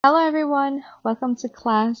Hello everyone, welcome to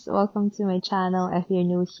class, welcome to my channel. If you're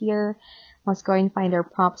new here, let's go and find our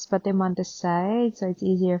props, put them on the side so it's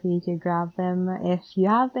easier for you to grab them. If you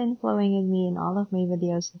have been following with me in all of my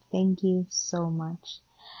videos, thank you so much.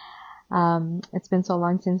 It's been so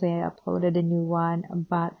long since I uploaded a new one,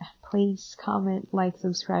 but please comment, like,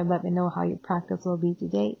 subscribe, let me know how your practice will be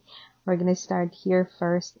today. We're going to start here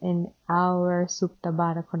first in our Supta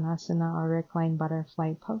Baddha Konasana or reclined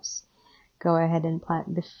butterfly pose. Go ahead and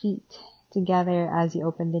plant the feet together as you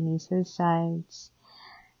open the knees to the sides.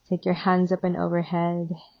 Take your hands up and overhead,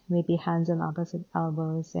 maybe hands on opposite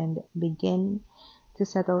elbows, and begin to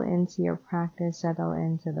settle into your practice, settle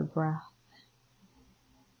into the breath.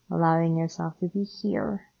 Allowing yourself to be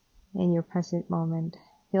here in your present moment.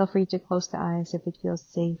 Feel free to close the eyes if it feels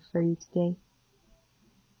safe for you today.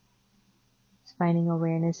 Just finding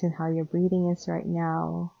awareness in how your breathing is right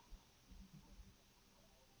now.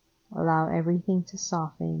 Allow everything to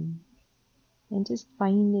soften and just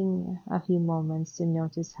finding a few moments to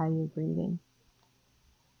notice how you're breathing.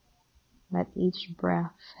 Let each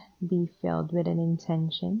breath be filled with an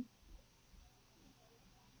intention.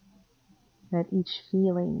 Let each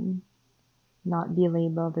feeling not be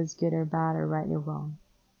labeled as good or bad or right or wrong.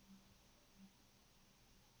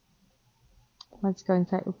 Let's go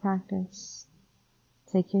inside your practice.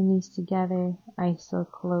 Take your knees together, eyes still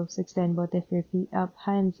closed, extend both of your feet up,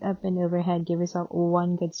 hands up and overhead. Give yourself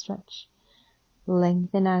one good stretch.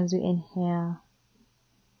 Lengthen as you inhale.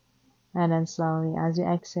 And then slowly as you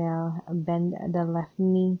exhale, bend the left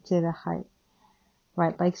knee to the heart.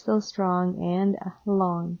 Right leg still strong and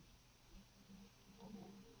long.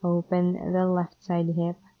 Open the left side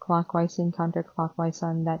hip, clockwise and counterclockwise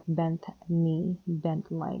on that bent knee,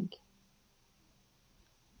 bent leg.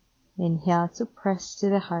 Inhale to press to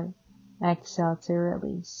the heart. Exhale to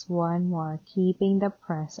release. One more. Keeping the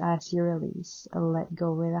press as you release. Let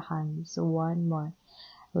go with the hands. One more.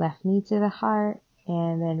 Left knee to the heart.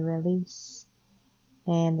 And then release.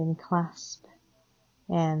 And then clasp.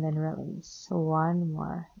 And then release. One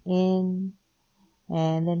more. In.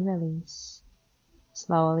 And then release.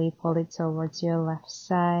 Slowly pull it towards your left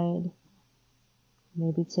side.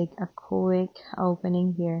 Maybe take a quick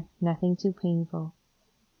opening here. Nothing too painful.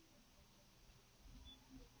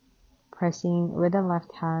 Pressing with the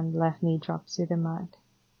left hand, left knee drops to the mat.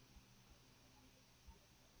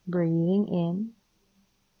 Breathing in.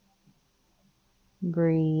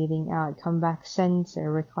 Breathing out. Come back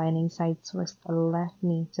center, reclining side twist, left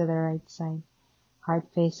knee to the right side. Heart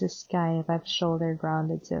faces sky, left shoulder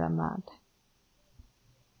grounded to the mat.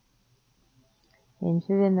 In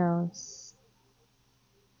through the nose.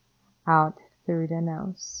 Out through the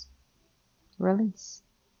nose. Release.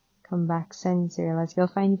 Come back center. Let's go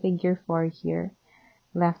find figure 4 here.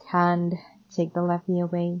 Left hand, take the left knee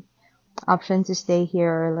away. Option to stay here,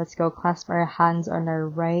 or let's go clasp our hands on our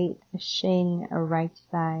right shin, our right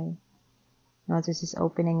thigh. Notice this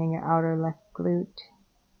opening in your outer left glute,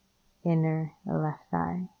 inner left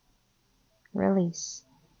thigh. Release.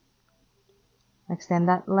 Extend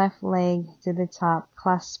that left leg to the top.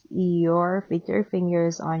 Clasp your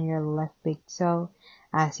fingers on your left big toe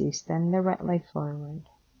as you extend the right leg forward.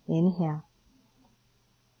 Inhale.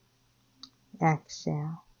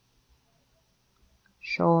 Exhale.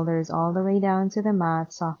 Shoulders all the way down to the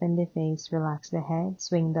mat. Soften the face. Relax the head.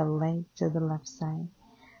 Swing the leg to the left side.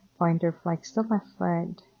 Pointer flex the left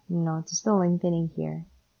foot. Notice the lengthening here.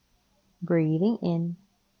 Breathing in.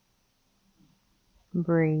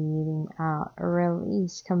 Breathing out.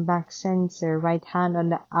 Release. Come back center. Right hand on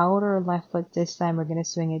the outer left foot. This time we're going to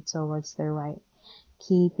swing it towards the right.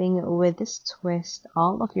 Keeping with this twist,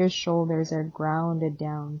 all of your shoulders are grounded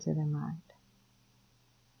down to the mat.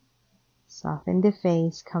 Soften the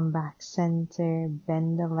face, come back center,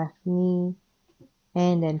 bend the left knee,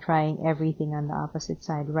 and then trying everything on the opposite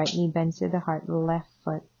side. Right knee bends to the heart, left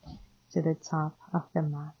foot to the top of the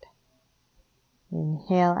mat.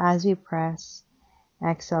 Inhale as we press.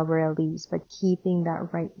 Exhale, release, but keeping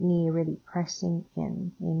that right knee really pressing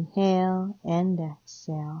in. Inhale and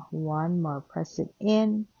exhale. One more. Press it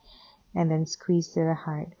in and then squeeze to the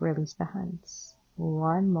heart. Release the hands.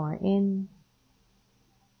 One more in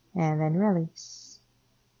and then release.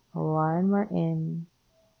 One more in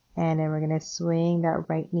and then we're going to swing that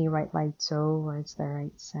right knee, right leg towards the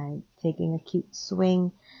right side. Taking a cute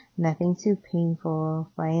swing. Nothing too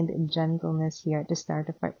painful. Find gentleness here at the start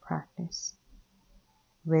of our practice.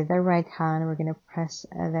 With the right hand, we're going to press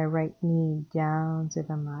the right knee down to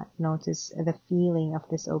the mat. Notice the feeling of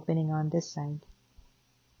this opening on this side.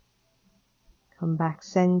 Come back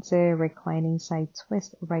center, reclining side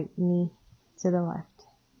twist, right knee to the left.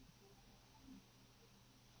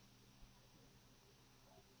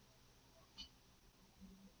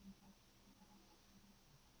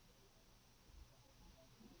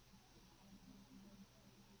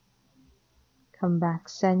 Come back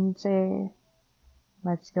center.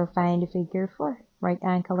 Let's go find figure 4. Right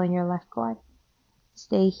ankle on your left quad.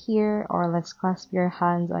 Stay here, or let's clasp your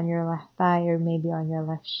hands on your left thigh or maybe on your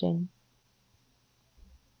left shin.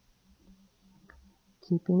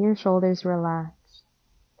 Keeping your shoulders relaxed.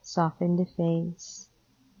 Soften the face.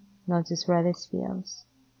 Notice where this feels.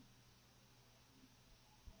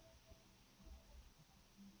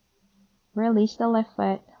 Release the left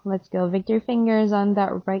foot. Let's go with your fingers on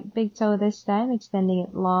that right big toe this time, extending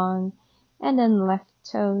it long, and then left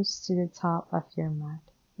toes to the top of your mat.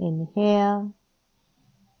 Inhale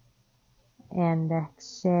and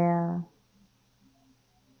exhale.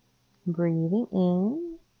 Breathing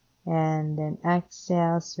in, and then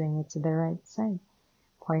exhale, swing it to the right side.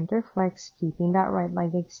 Pointer flex, keeping that right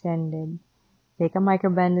leg extended. Take a micro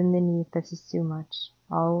bend in the knee if this is too much.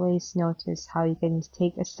 Always notice how you can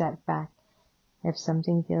take a step back if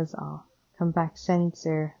something feels off. Come back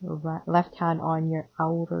center, left hand on your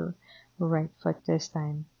outer right foot this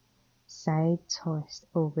time. Side twist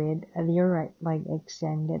with your right leg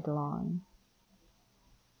extended long.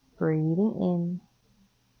 Breathing in,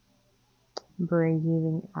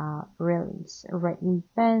 breathing out, release. Right knee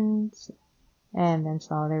bends, and then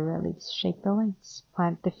slowly release. Shake the legs,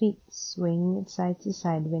 plant the feet, swing it side to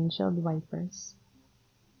side, windshield wipers.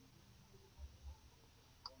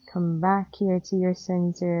 Come back here to your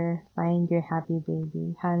center, find your happy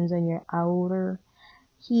baby. Hands on your outer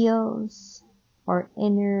heels or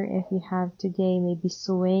inner if you have today, maybe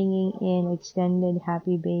swinging in extended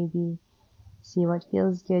happy baby. See what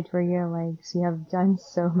feels good for your legs. You have done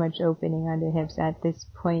so much opening on the hips at this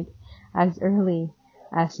point, as early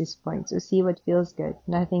as this point. So see what feels good.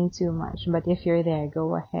 Nothing too much, but if you're there,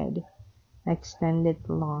 go ahead. Extend it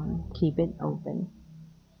long. Keep it open.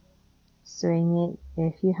 Swing it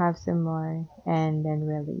if you have some more, and then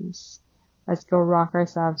release. Let's go rock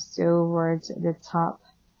ourselves towards the top,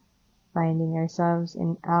 finding ourselves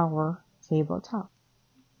in our tabletop.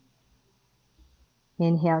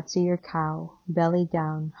 Inhale to your cow, belly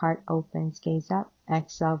down, heart open, gaze up.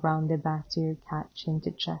 Exhale, round the back to your cat, chin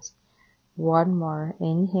to chest. One more,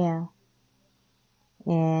 inhale,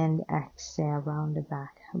 and exhale, round the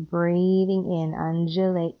back. Breathing in,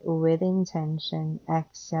 undulate with intention.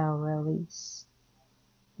 Exhale, release.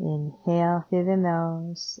 Inhale through the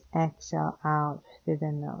nose, exhale out through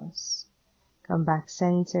the nose. Come back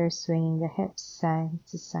center, swinging the hips side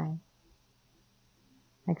to side.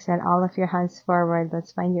 Extend all of your hands forward.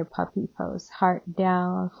 Let's find your puppy pose. Heart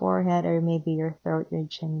down, forehead, or maybe your throat, your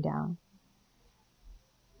chin down.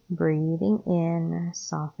 Breathing in,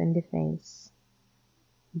 soften the face.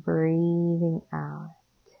 Breathing out.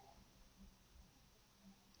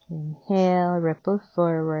 Inhale, ripple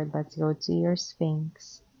forward. Let's go to your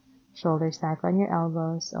Sphinx. Shoulders back on your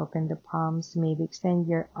elbows. Open the palms. Maybe extend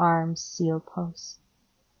your arms. Seal pose.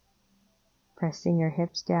 Pressing your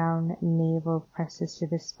hips down. Navel presses to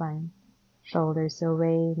the spine. Shoulders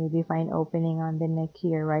away. Maybe find opening on the neck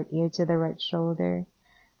here. Right ear to the right shoulder.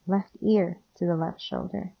 Left ear to the left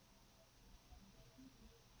shoulder.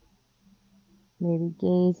 Maybe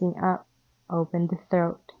gazing up. Open the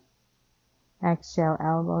throat. Exhale,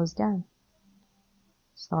 elbows down.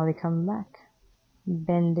 Slowly come back.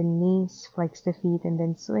 Bend the knees, flex the feet, and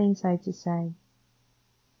then swing side to side.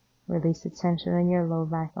 Release the tension on your low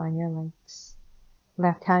back, on your legs.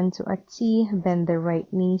 Left hand to a T, bend the right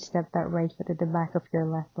knee, step that right foot at the back of your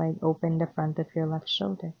left leg, open the front of your left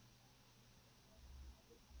shoulder.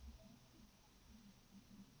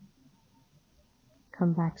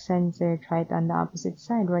 Come back center, try it on the opposite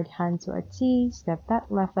side. Right hand to a T, step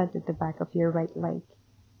that left foot at the back of your right leg.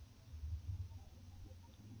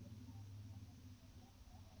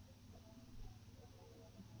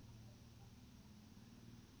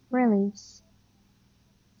 Release.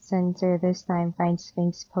 Center this time, find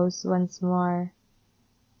Sphinx pose once more.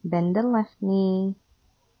 Bend the left knee.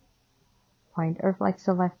 Point or flex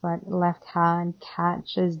the left foot. Left hand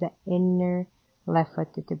catches the inner left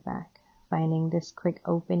foot to the back. Finding this quick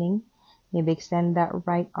opening. Maybe extend that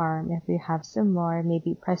right arm if you have some more.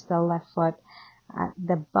 Maybe press the left foot at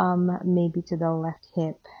the bum, maybe to the left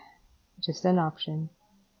hip. Just an option.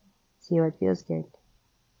 See what feels good.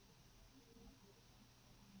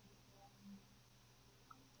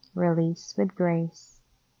 Release with grace.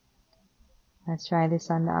 Let's try this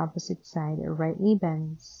on the opposite side. Right knee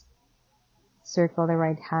bends. Circle the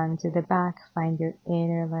right hand to the back. Find your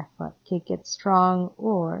inner left foot. Kick it strong,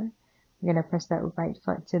 or you're going to press that right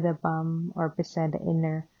foot to the bum or beside the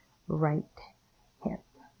inner right hip.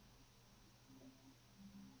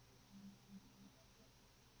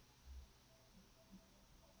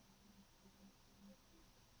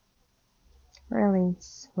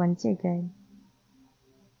 Release once you're good.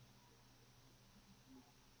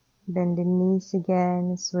 Bend the knees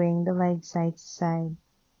again, swing the leg side to side.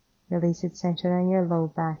 Release its tension on your low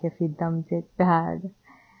back if you dumped it bad.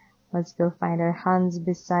 Let's go find our hands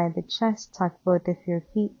beside the chest, tuck both of your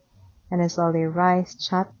feet, and then slowly rise,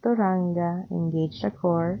 chaturanga, engage the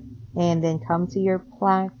core, and then come to your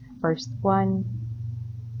plank, first one,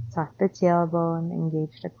 tuck the tailbone,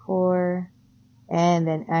 engage the core, and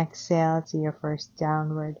then exhale to your first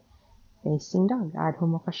downward facing dog, Adho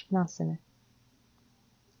Mukha Svanasana.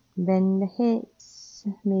 Bend the hips,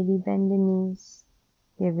 maybe bend the knees.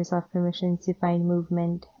 Give yourself permission to find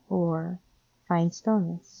movement or find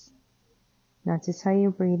stillness. Notice how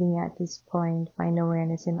you're breathing at this point. Find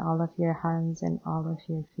awareness in all of your hands and all of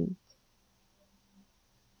your feet.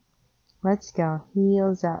 Let's go.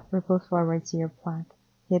 Heels up, ripple forward to your plank.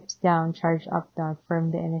 Hips down, charge up dog,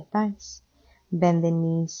 firm the inner thighs. Bend the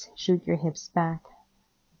knees, shoot your hips back.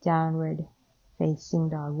 Downward facing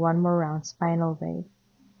dog. One more round, spinal wave.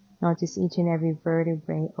 Notice each and every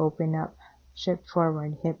vertebrae open up. Shift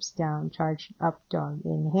forward, hips down, charge up dog.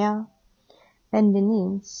 Inhale. Bend the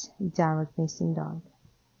knees, downward facing dog.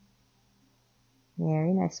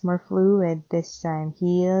 Very nice, more fluid this time.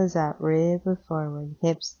 Heels up, ripple forward,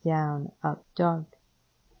 hips down, up dog.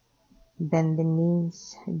 Bend the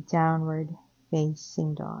knees, downward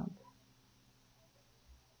facing dog.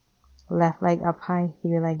 Left leg up high,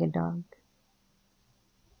 three-legged dog.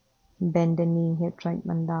 Bend the knee, hip joint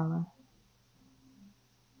mandala.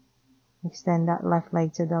 Extend that left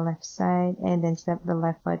leg to the left side and then step the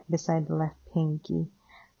left foot beside the left pinky.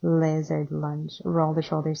 Lizard lunge. Roll the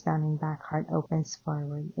shoulders down and back. Heart opens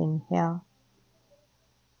forward. Inhale.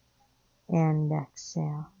 And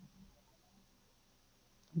exhale.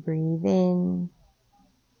 Breathe in.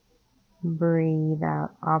 Breathe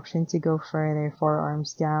out. Option to go further.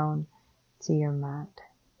 Forearms down to your mat.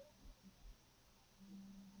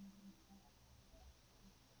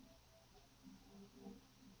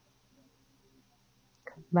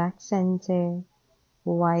 Back center.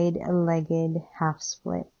 Wide-legged half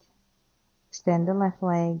split. Extend the left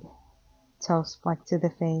leg, toes plucked to the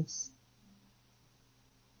face.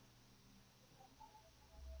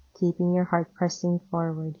 Keeping your heart pressing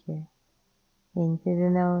forward here. Into the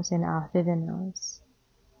nose and out through the nose.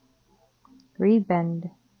 Rebend,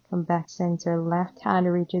 come back center, left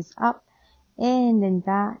hand reaches up and then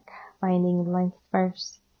back, finding length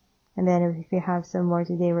first. And then if you have some more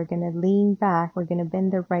today, we're going to lean back, we're going to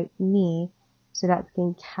bend the right knee, so that we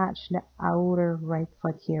can catch the outer right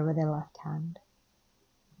foot here with the left hand.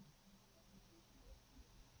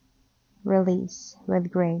 Release with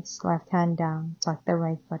grace, left hand down, tuck the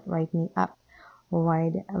right foot, right knee up,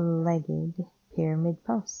 wide-legged pyramid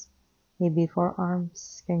pose. Maybe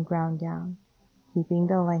forearms can ground down, keeping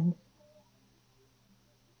the length,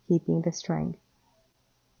 keeping the strength.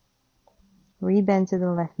 Rebend to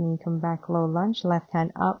the left knee, come back, low lunge, left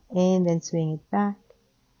hand up, and then swing it back.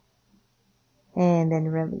 And then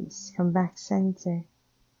release. Come back center.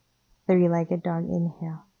 Three-legged dog.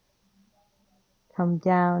 Inhale. Come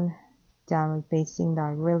down. Downward facing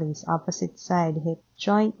dog. Release. Opposite side. Hip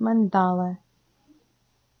joint mandala.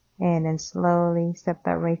 And then slowly step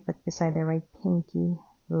that right foot beside the right pinky.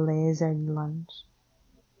 Lizard lunge.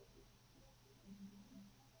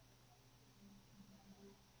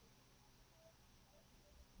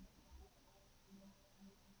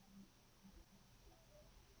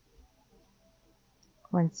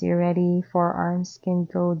 Once you're ready, forearms can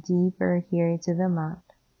go deeper here to the mat,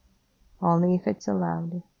 only if it's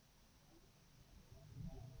allowed.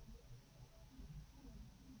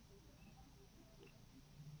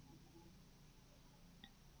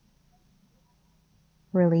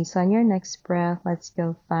 Release on your next breath. Let's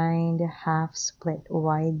go find a half split,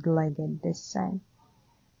 wide-legged this time.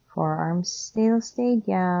 Forearms still stay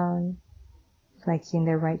down, flexing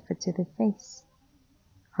the right foot to the face.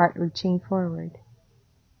 Heart reaching forward.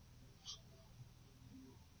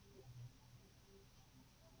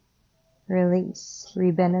 Release.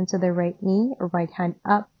 Rebend onto the right knee, right hand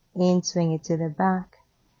up, and swing it to the back.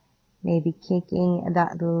 Maybe kicking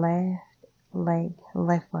that left leg,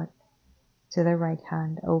 left foot to the right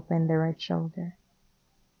hand. Open the right shoulder.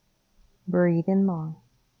 Breathe in long.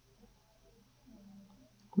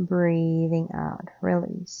 Breathing out.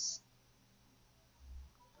 Release.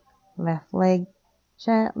 Left leg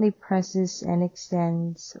gently presses and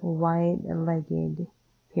extends, wide-legged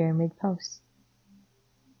pyramid pose.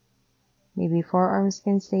 Maybe forearms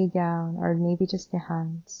can stay down, or maybe just the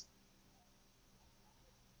hands.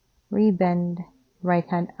 Rebend, right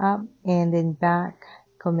hand up and then back.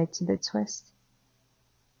 Commit to the twist.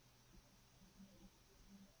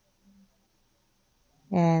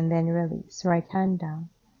 And then release. Right hand down.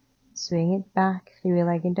 Swing it back,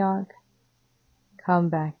 three-legged dog. Come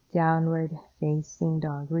back, downward facing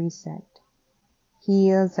dog. Reset.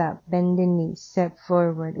 Heels up, bend the knees, step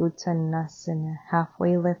forward, Uttanasana.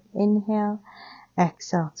 Halfway lift, inhale,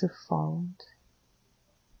 exhale to fold.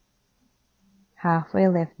 Halfway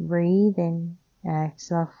lift, breathe in,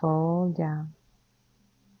 exhale, fold down.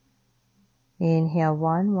 Inhale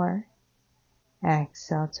one more,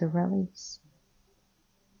 exhale to release.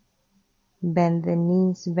 Bend the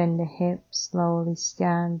knees, bend the hips, slowly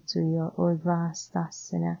stand to your Urdhva,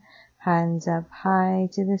 hands up high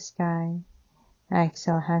to the sky.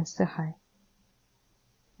 Exhale, hands to heart,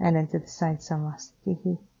 and then to the side,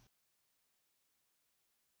 Samastiti.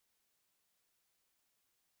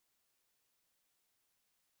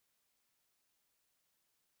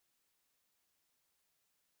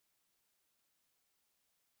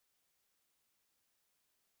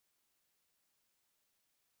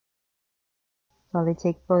 Slowly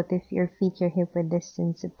take both of your feet, your hip width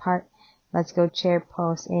distance apart. Let's go chair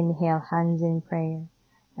pose. Inhale, hands in prayer.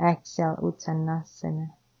 Exhale, Uttanasana.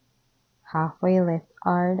 Halfway lift,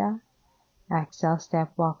 Ardha. Exhale,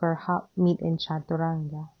 step walker, hop, meet in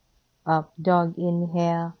Chaturanga. Up dog,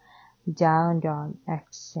 inhale. Down dog,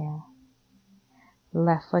 exhale.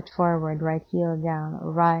 Left foot forward, right heel down.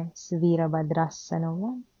 Rise, Virabhadrasana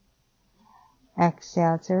 1.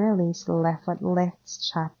 Exhale to release, left foot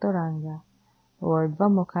lifts, Chaturanga. Urdhva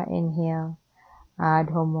Mukha, inhale.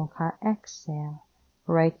 Adho Mukha, exhale.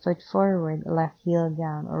 Right foot forward, left heel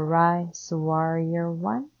down. Rise, Warrior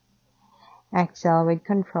 1. Exhale with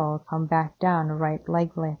control, come back down. Right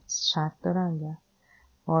leg lifts, Chaturanga.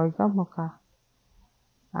 Urdhva Mukha,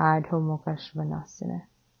 Adho Mukha Svanasana.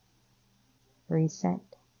 Reset.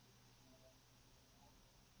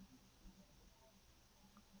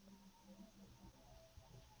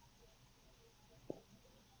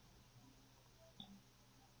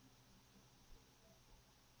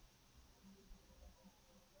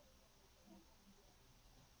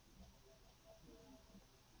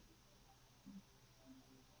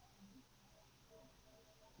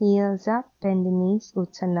 Heels up, bend the knees,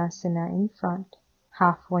 Uttanasana in front.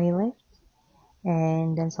 Halfway lift,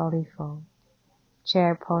 and then slowly fold.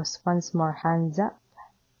 Chair pose once more, hands up.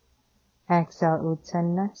 Exhale,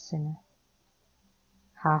 Uttanasana.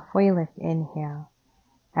 Halfway lift, inhale.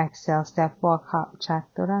 Exhale, step walk, hop,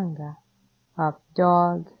 Chaturanga. Up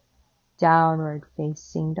dog, downward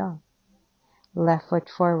facing dog. Left foot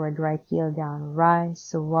forward, right heel down.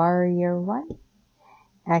 Rise, Warrior 1.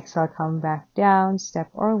 Exhale, come back down, step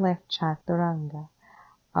or lift, Chaturanga.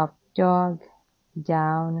 Up dog,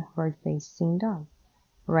 downward facing dog.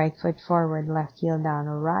 Right foot forward, left heel down,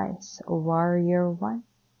 rise, Warrior 1.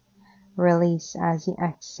 Release as you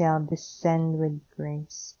exhale, descend with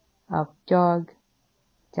grace. Up dog,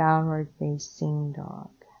 downward facing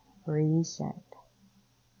dog. Reset.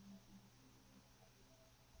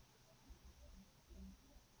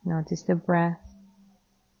 Notice the breath.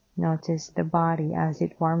 Notice the body as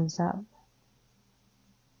it warms up.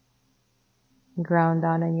 Ground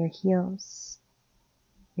down on your heels,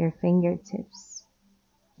 your fingertips.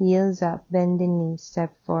 Heels up, bend the knees,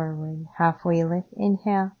 step forward. Halfway lift,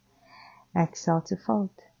 inhale. Exhale to fold.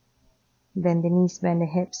 Bend the knees, bend the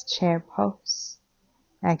hips, chair pose.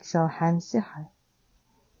 Exhale, hands to heart.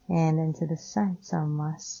 And then to the side,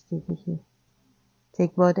 Samastiti.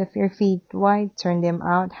 Take both of your feet wide, turn them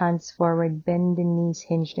out, hands forward, bend the knees,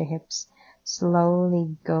 hinge the hips.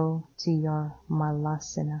 Slowly go to your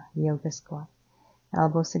Malasana, yoga squat.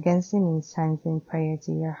 Elbows against the knees, hands in prayer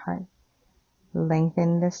to your heart.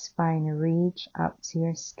 Lengthen the spine, reach up to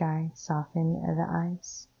your sky, soften the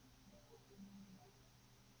eyes.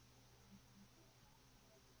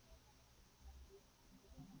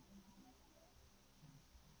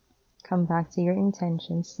 Come back to your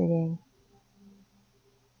intentions today.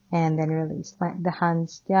 And then release. Let the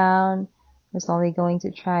hands down. We're slowly going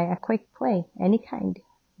to try a quick play, any kind.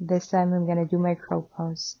 This time I'm going to do my crow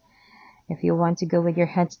pose. If you want to go with your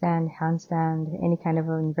headstand, handstand, any kind of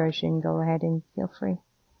inversion, go ahead and feel free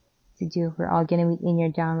to do. We're all going to meet in your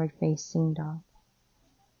downward facing dog.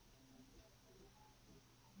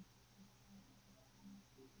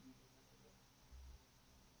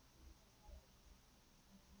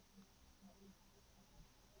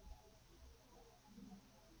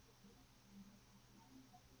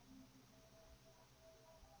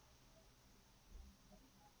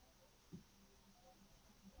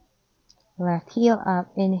 Left heel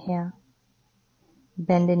up, inhale.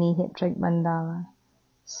 Bend the knee, hip joint mandala.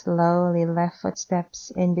 Slowly, left foot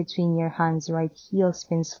steps in between your hands, right heel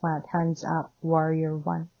spins flat, hands up, Warrior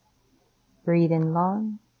 1. Breathe in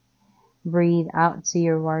long. Breathe out to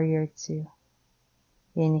your Warrior 2.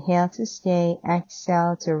 Inhale to stay.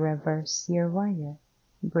 Exhale to reverse your warrior.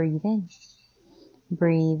 Breathe in.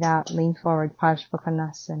 Breathe out. Lean forward.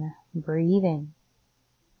 Parsvakonasana. Breathe in.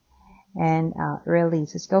 And out.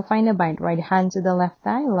 Release. Let's go find a bind. Right hand to the left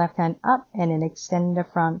thigh. Left hand up. And then extend the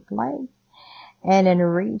front leg. And then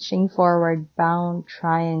reaching forward. Bound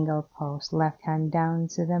triangle pose. Left hand down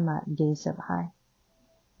to the mat. Gaze up high.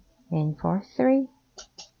 In for 3,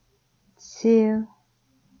 2,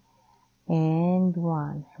 and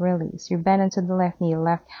 1. Release. You bend into the left knee.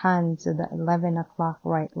 Left hand to the 11 o'clock.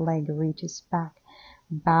 Right leg reaches back.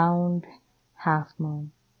 Bound half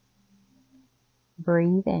moon.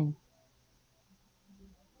 Breathe in.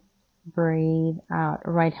 Breathe out.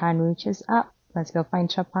 Right hand reaches up. Let's go find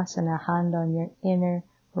Chapasana. Hand on your inner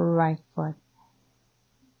right foot.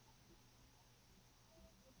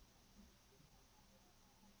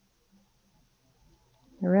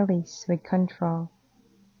 Release with control.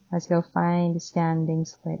 Let's go find the standing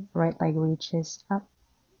split. Right leg reaches up.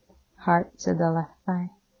 Heart to the left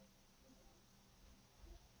thigh.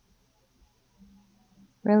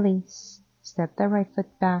 Release. Step the right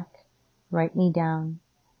foot back. Right knee down.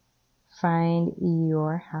 Find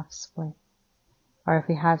your half split. Or if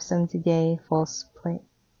you have some today, full split.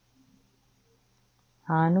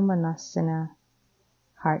 Hanumanasana.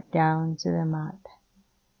 Heart down to the mat.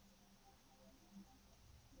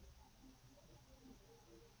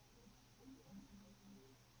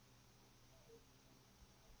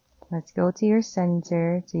 Let's go to your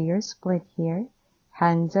center, to your split here.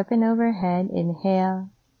 Hands up and overhead. Inhale.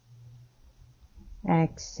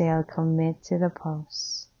 Exhale. Commit to the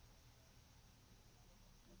pose.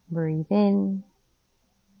 Breathe in.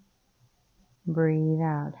 Breathe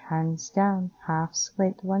out. Hands down. Half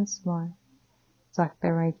split once more. Tuck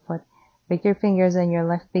the right foot. Pick your fingers on your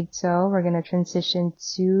left big toe. We're going to transition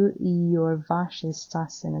to your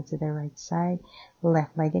Vashisthasana to the right side.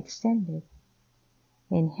 Left leg extended.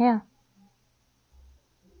 Inhale.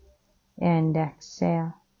 And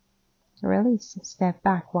exhale. Release. Step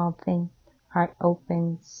back. Wild thing. Heart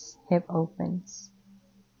opens. Hip opens.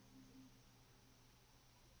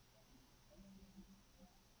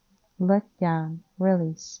 Look down.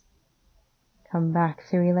 Release. Come back.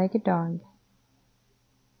 Three-legged dog.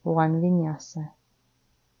 1 Vinyasa.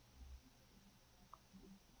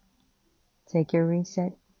 Take your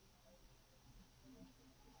reset.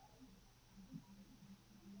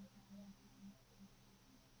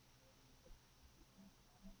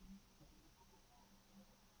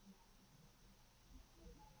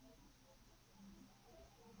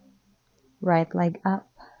 Right leg up.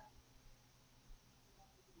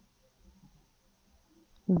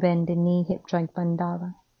 Bend the knee, hip joint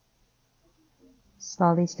bandhala.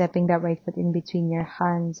 Slowly stepping that right foot in between your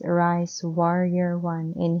hands. Rise, warrior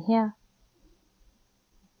 1. Inhale.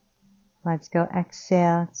 Let's go.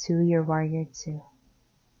 Exhale to your warrior 2.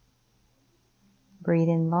 Breathe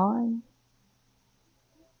in long.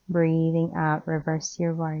 Breathing out, reverse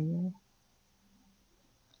your warrior.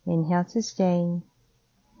 Inhale to stay.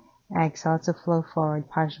 Exhale to flow forward,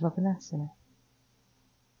 Parsvakonasana.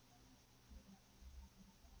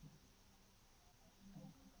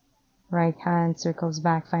 Right hand circles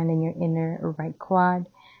back, finding your inner right quad.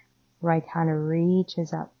 Right hand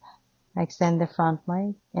reaches up. Extend the front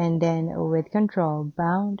leg, and then with control,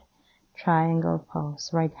 bound triangle pose.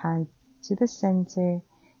 Right hand to the center,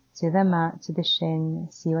 to the mat, to the shin.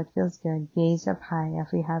 See what feels good. Gaze up high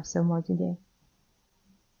if we have some more today.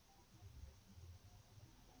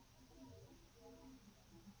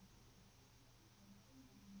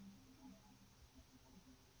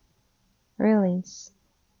 Release.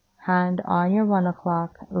 Hand on your 1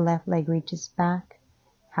 o'clock, left leg reaches back,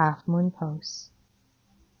 half moon pose.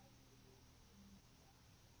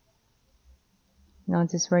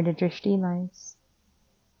 Notice where the drishti lies.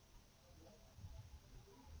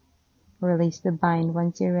 Release the bind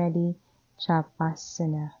once you're ready.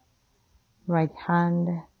 Chapasana. Right hand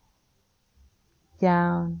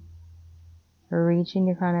down, reaching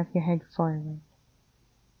the crown of your head forward.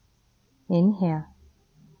 Inhale.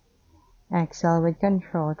 Exhale with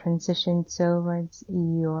control. Transition towards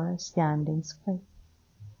your standing split.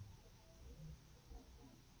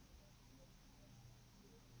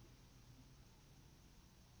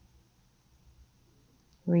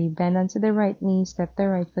 Rebend onto the right knee. Step the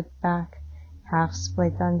right foot back. Half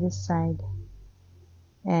split on this side.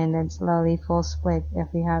 And then slowly full split if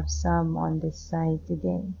we have some on this side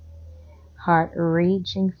today. Heart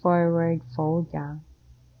reaching forward, fold down.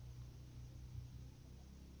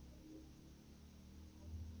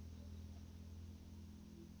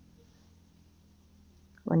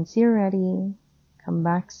 Once you're ready, come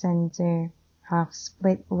back center, half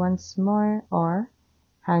split once more, or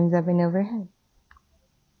Hands up and overhead.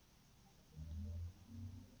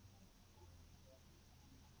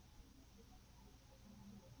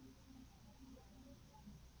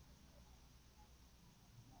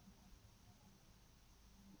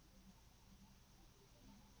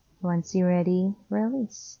 Once you're ready,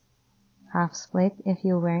 release. Half split if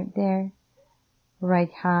you weren't there.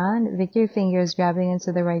 Right hand with your fingers grabbing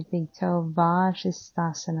into the right big toe.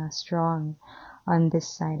 Vashisthasana, strong on this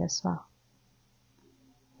side as well.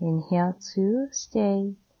 Inhale to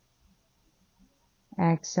stay.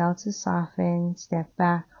 Exhale to soften. Step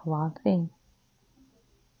back, wild thing.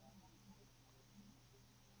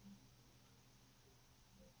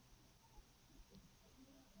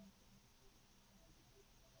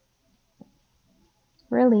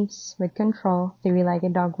 Release with control.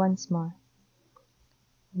 Three-legged dog once more.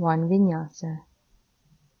 One Vinyasa.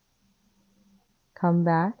 Come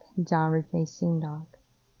back, downward facing dog.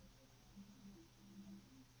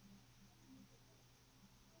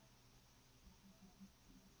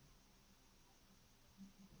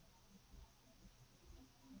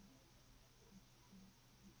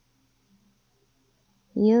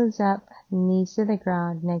 Heels up, knees to the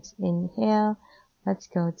ground. Next inhale, let's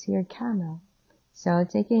go to your camel. So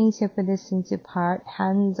take your knees hip distance apart,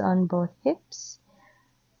 hands on both hips.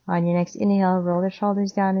 On your next inhale, roll the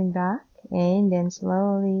shoulders down and back, and then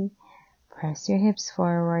slowly press your hips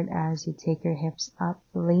forward as you take your hips up,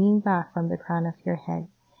 leaning back from the crown of your head.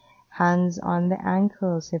 Hands on the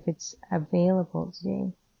ankles if it's available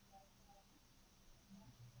today.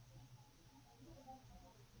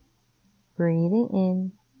 Breathing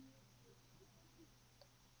in,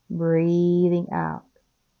 breathing out.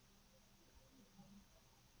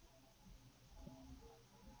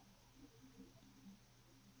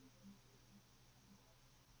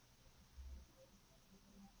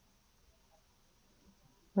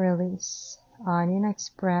 Release. On your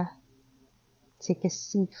next breath, take a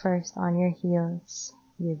seat first on your heels.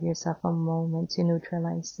 Give yourself a moment to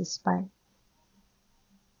neutralize the spine.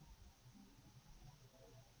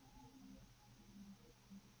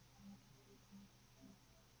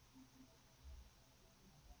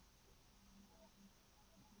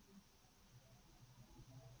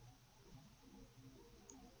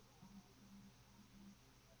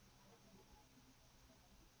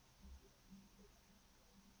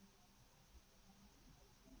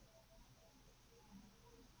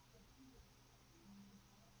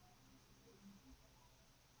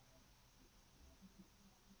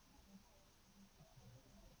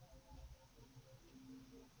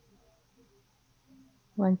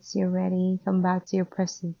 Once you're ready, come back to your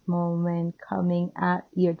present moment, coming at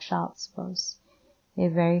your child's pose. The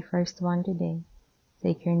very first one today.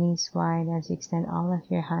 Take your knees wide as you extend all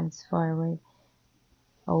of your hands forward.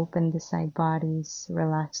 Open the side bodies,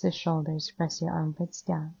 relax the shoulders, press your armpits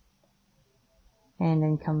down. And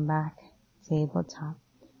then come back, tabletop.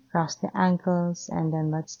 Cross the ankles, and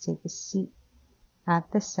then let's take a seat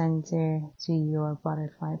at the center to your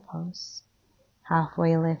butterfly pose.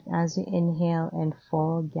 Halfway lift as you inhale and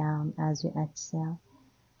fold down as you exhale.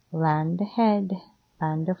 Land the head,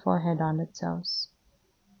 land the forehead on the toes.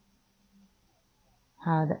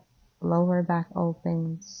 How the lower back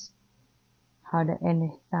opens, how the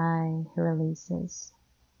inner thigh releases.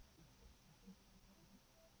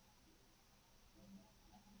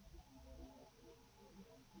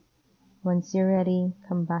 Once you're ready,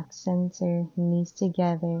 come back center, knees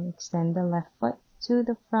together, extend the left foot to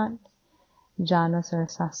the front,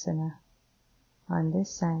 Janusarsasana. On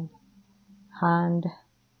this side, hand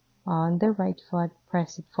on the right foot,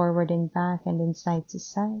 press it forward and back and then side to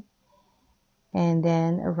side. And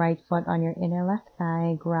then right foot on your inner left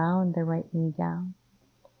thigh, ground the right knee down.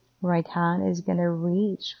 Right hand is going to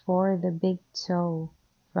reach for the big toe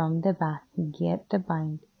from the back, get the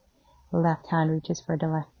bind. Left hand reaches for the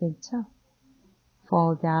left big toe.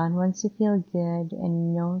 Fall down once you feel good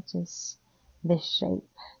and notice the shape.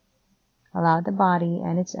 Allow the body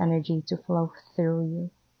and its energy to flow through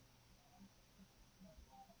you.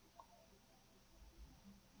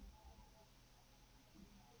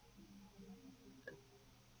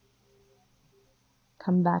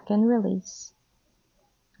 Come back and release.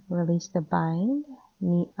 Release the bind,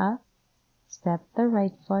 knee up, step the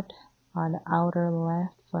right foot on the outer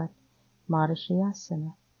left foot,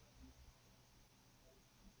 Marshiyasana.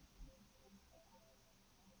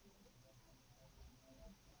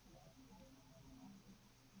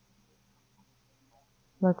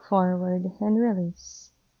 Look forward and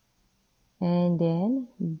release. And then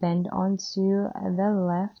bend onto the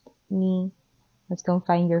left knee. Let's go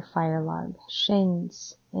find your fire log.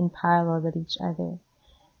 Shins in parallel with each other.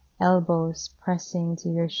 elbows pressing to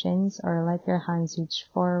your shins or let your hands reach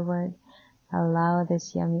forward. Allow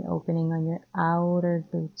this yummy opening on your outer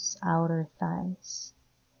glutes, outer thighs.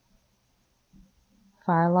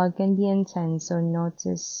 Fire log can be intense, so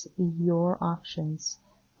notice your options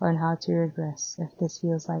on how to regress if this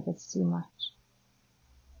feels like it's too much.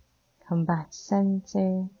 Come back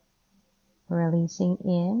center, releasing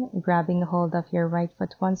in, grabbing a hold of your right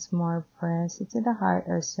foot once more, press it to the heart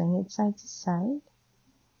or swing it side to side.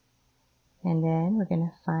 And then we're going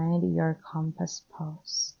to find your compass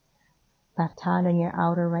pose. Left hand on your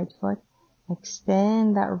outer right foot,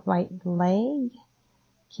 extend that right leg,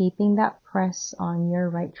 keeping that press on your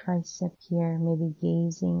right tricep here, maybe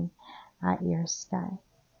gazing at your sky.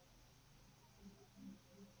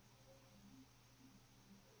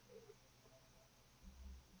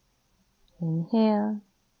 Inhale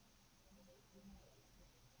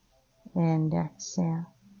and exhale.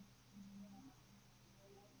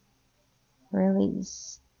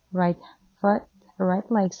 Release. Right foot, right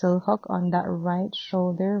leg still hook on that right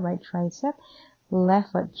shoulder, right tricep.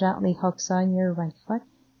 Left foot gently hooks on your right foot.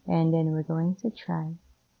 And then we're going to try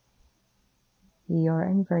your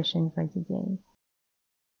inversion for today.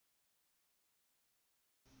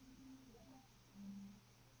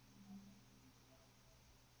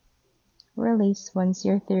 Release. Once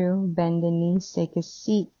you're through, bend the knees, take a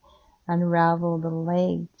seat, unravel the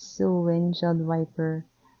legs, windshield wiper,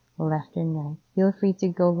 left and right. Feel free to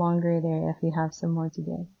go longer there if you have some more to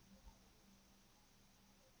do.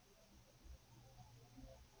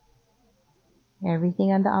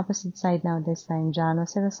 Everything on the opposite side now this time. Janu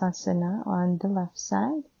Sirsasana on the left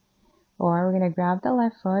side. Or we're going to grab the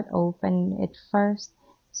left foot, open it first,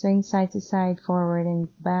 swing side to side, forward and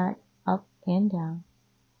back, up and down.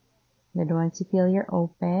 Then once you feel you're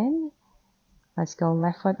open, let's go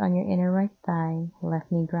left foot on your inner right thigh,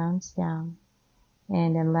 left knee grounds down.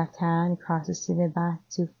 And then left hand crosses to the back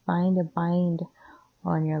to find a bind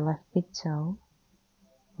on your left big toe.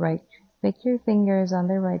 Right, pick your fingers on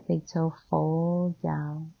the right big toe, fold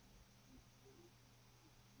down.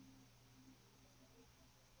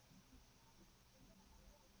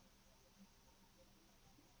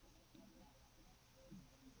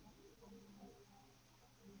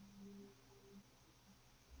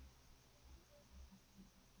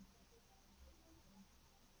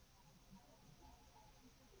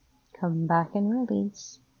 Come back and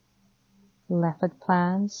release. Left foot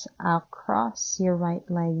plants across your right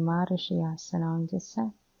leg, Marushyasana on this side.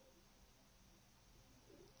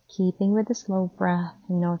 Keeping with the slow breath,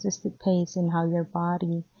 notice the pace and how your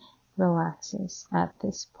body relaxes at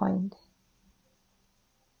this point.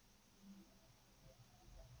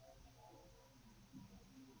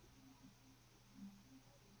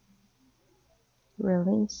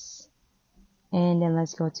 Release. And then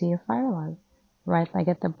let's go to your fire log. Right leg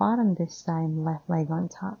at the bottom this time, left leg on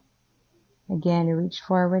top. Again, reach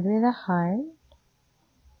forward with the heart.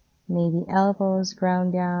 Maybe elbows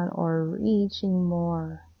ground down or reaching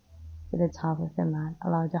more to the top of the mat.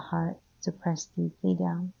 Allow the heart to press deeply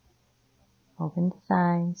down. Open the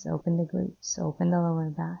thighs, open the glutes, open the lower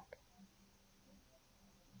back.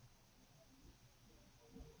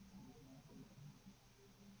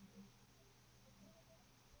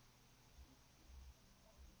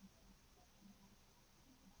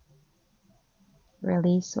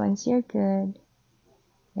 Release once you're good.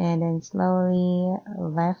 And then slowly,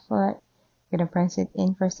 left foot, you're going to press it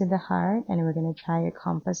in first to the heart, and we're going to try your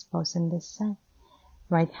compass pose on this side.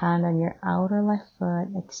 Right hand on your outer left foot,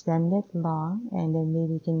 extend it long, and then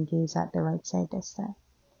maybe you can gaze at the right side this time.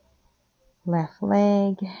 Left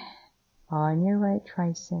leg on your right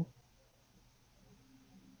tricep.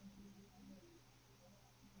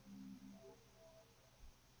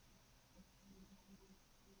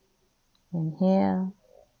 Inhale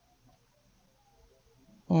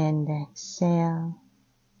and exhale.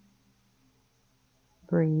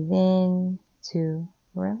 Breathe in to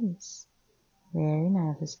release. Very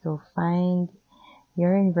nice. Let's go find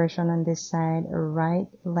your inversion on this side. Right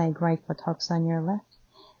leg, right foot hooks on your left.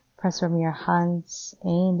 Press from your hands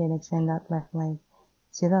and then extend that left leg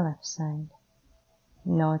to the left side.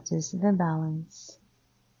 Notice the balance.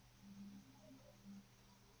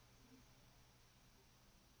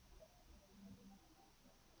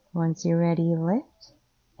 Once you're ready, lift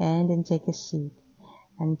and then take a seat.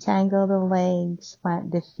 Untangle the legs,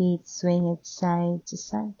 plant the feet, swing it side to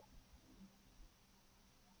side.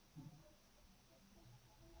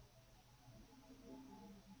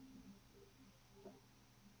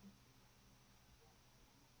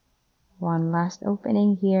 One last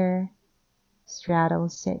opening here. Straddle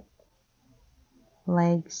sit.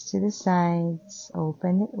 Legs to the sides.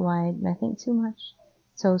 Open it wide. Nothing too much.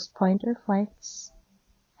 Toes point or flex.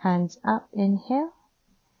 Hands up, inhale.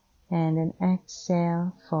 And then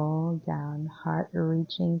exhale, fold down. Heart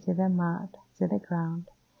reaching to the mat, to the ground.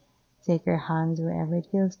 Take your hands wherever it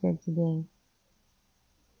feels good today.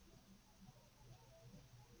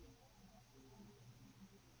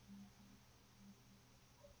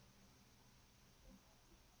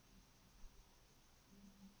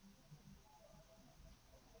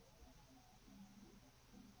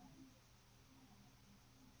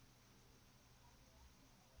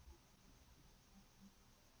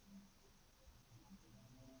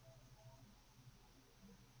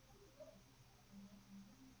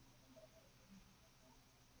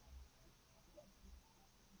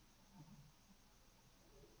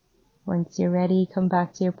 Once you're ready, come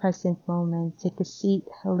back to your present moment. Take a seat,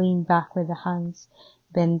 lean back with the hands,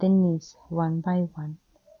 bend the knees one by one,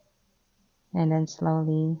 and then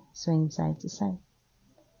slowly swing side to side.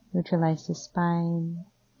 Neutralize the spine,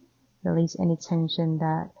 release any tension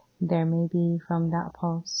that there may be from that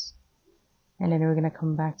pose. And then we're going to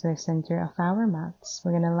come back to the center of our mats.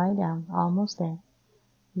 We're going to lie down, almost there.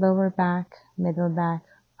 Lower back, middle back,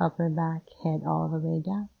 upper back, head all the way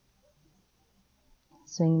down.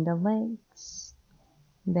 Swing the legs,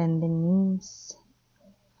 bend the knees,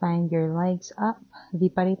 find your legs up,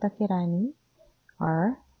 Viparita Kirani,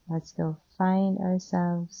 or let's go find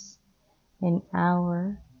ourselves in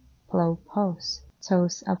our flow pose.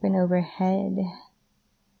 Toes up and overhead,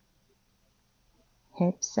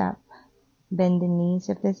 hips up, bend the knees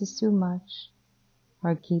if this is too much,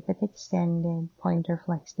 or keep it extended, point or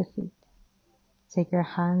flex the feet. Take your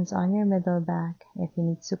hands on your middle back if you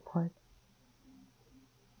need support.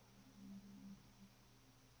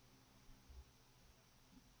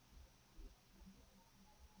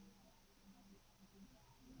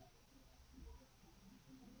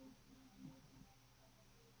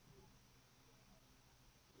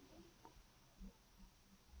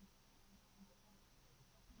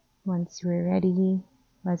 Once we're ready,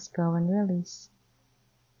 let's go and release.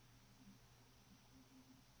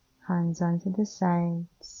 Hands onto the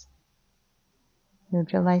sides.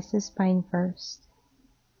 Neutralize the spine first.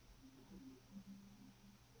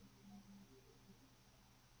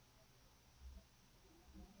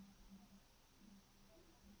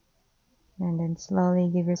 And then slowly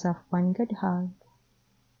give yourself one good hug.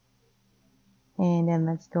 And then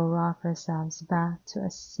let's go rock ourselves back to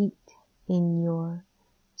a seat in your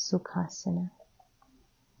Sukhasana.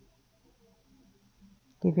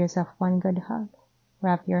 Give yourself one good hug.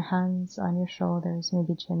 Wrap your hands on your shoulders,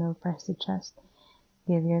 maybe chin will press the chest.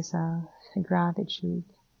 Give yourself gratitude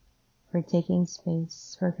for taking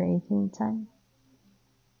space, for creating time,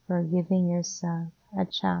 for giving yourself a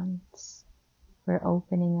chance, for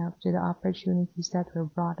opening up to the opportunities that were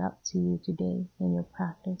brought up to you today in your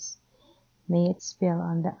practice. May it spill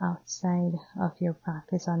on the outside of your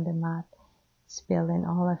practice on the mat, spill in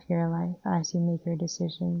all of your life as you make your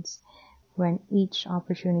decisions when each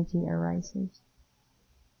opportunity arises.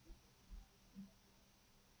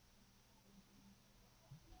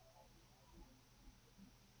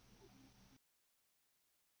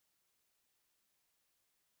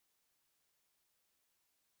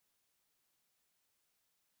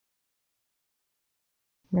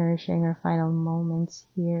 Nourishing our final moments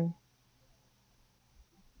here.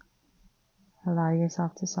 Allow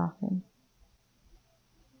yourself to soften.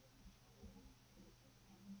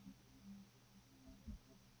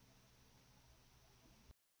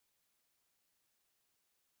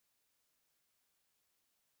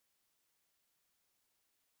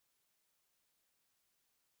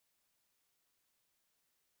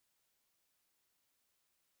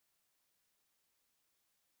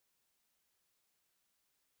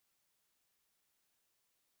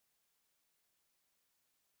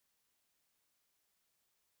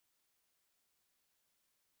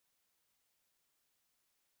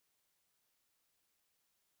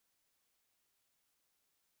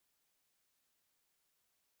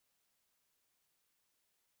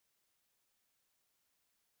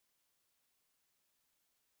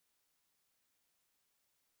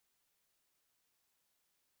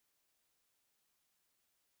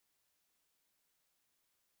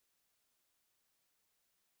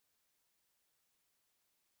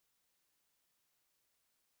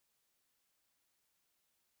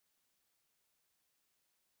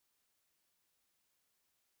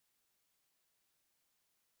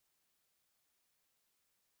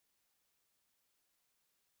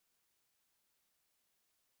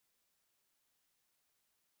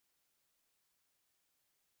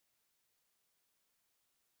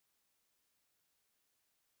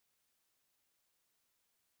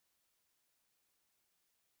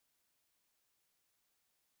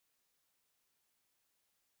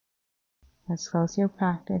 Let's close your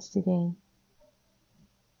practice today.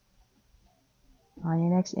 On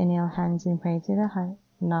your next inhale, hands in prayer to the heart.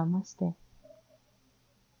 Namaste.